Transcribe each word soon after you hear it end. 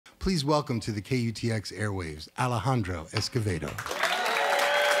Please welcome to the KUTX airwaves, Alejandro Escovedo.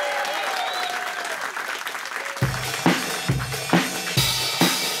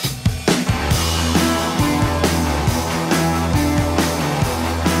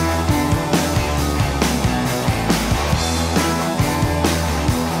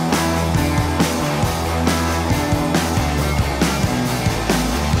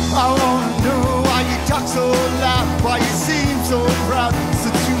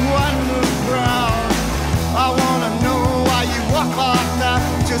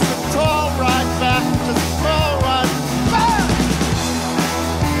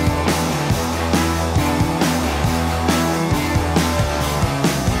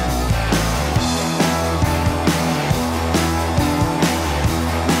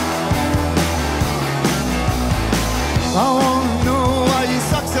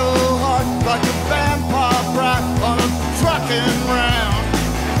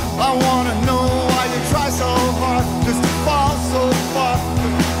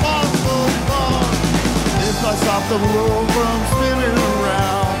 The world from spinning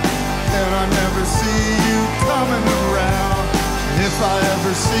around, and I never see you coming around. If I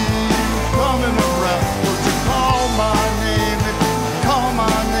ever see you coming around, don't you call my name? If you call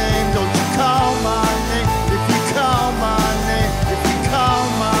my name, don't you call my name? If you call my name, if you call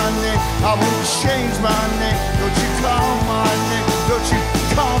my name, I won't change my name. Don't you call my name? Don't you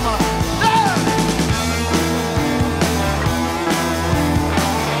call my name?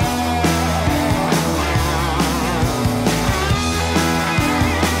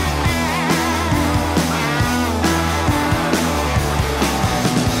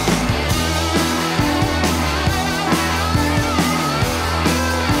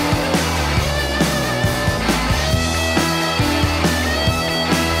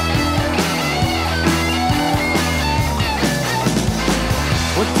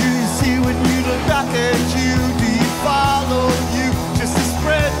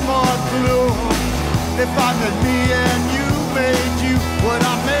 If I met me and you made you, what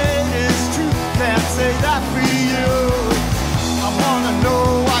I made is true. Can't say that for you. I wanna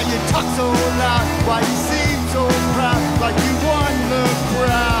know why you talk so loud, why you seem so proud, like you won the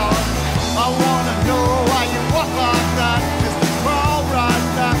crowd. I wanna know why you walk like that, just to crawl right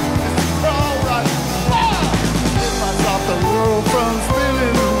back, just to crawl right back. If I stop the world from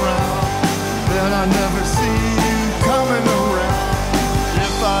spinning around, then I never see you coming around.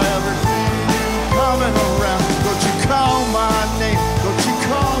 If I ever see coming around, don't you call my name, don't you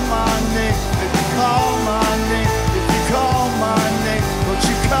call my name, if you call my name, if you call my name, don't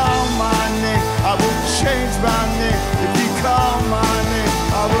you call my name, I will change.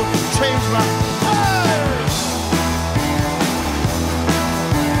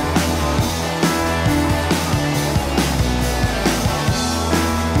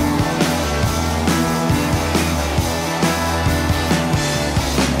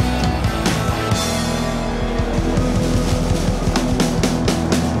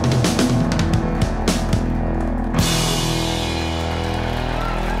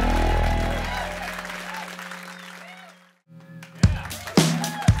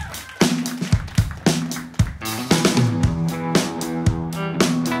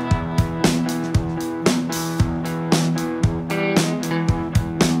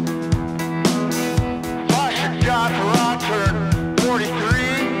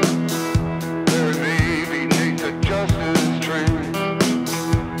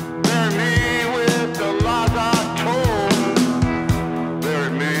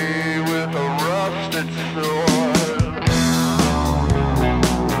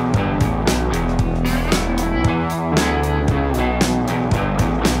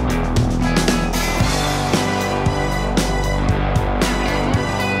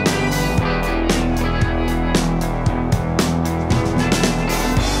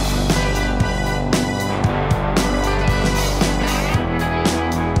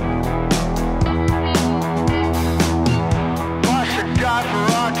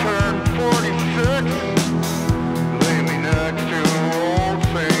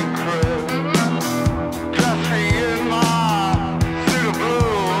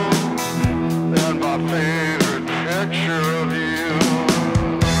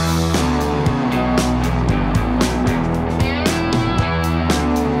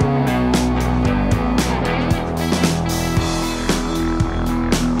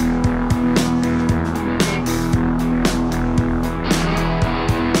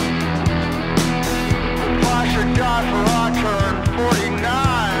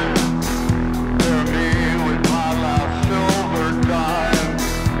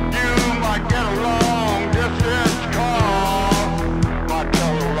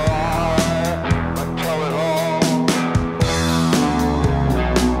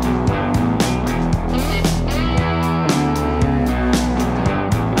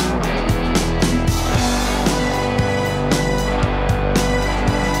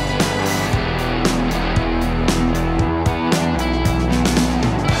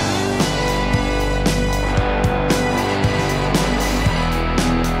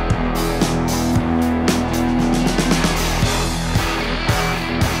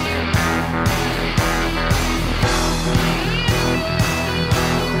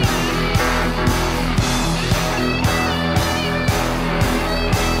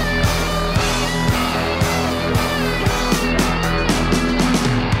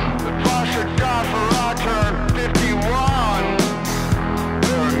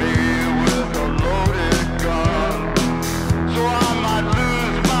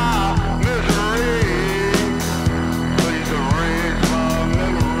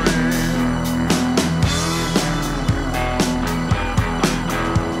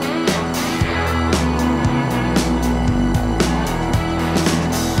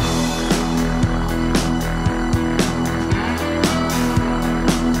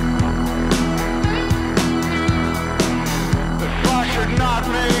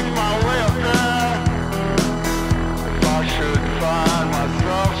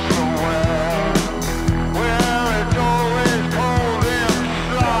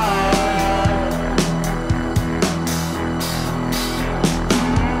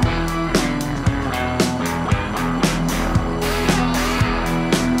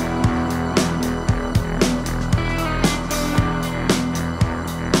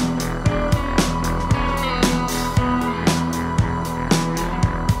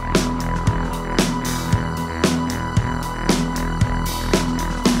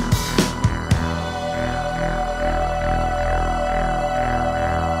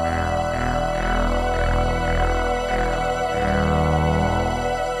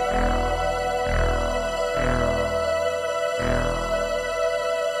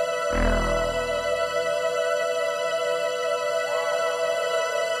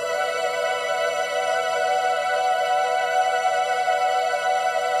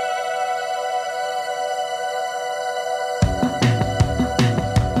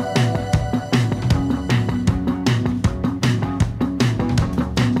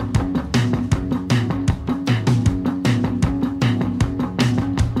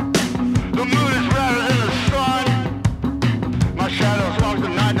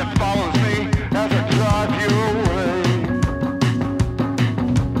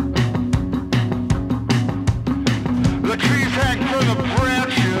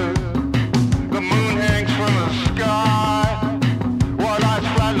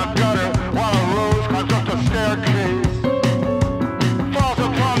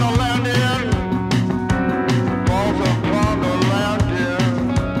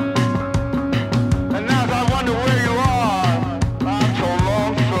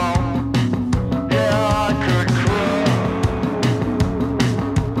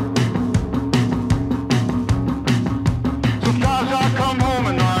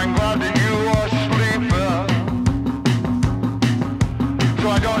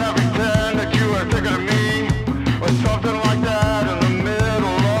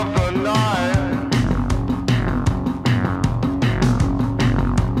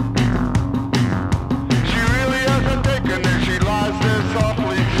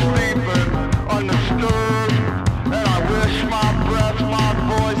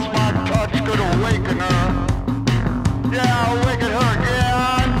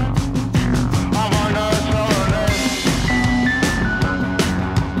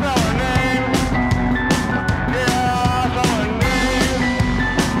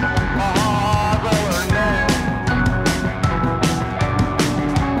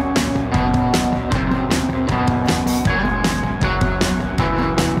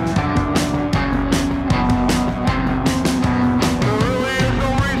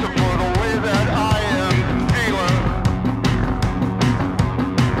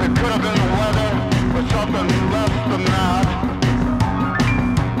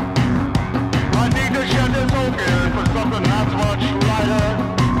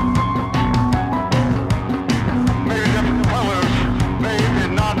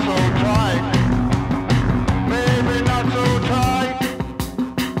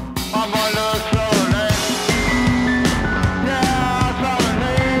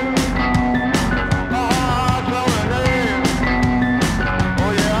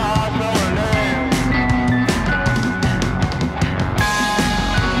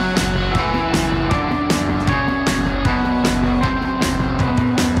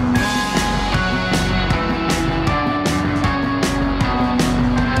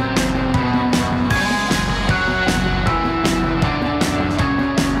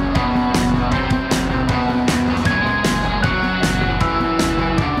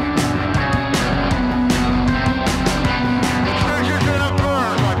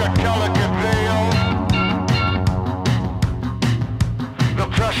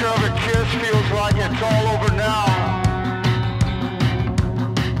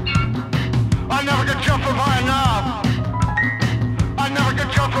 suffer by a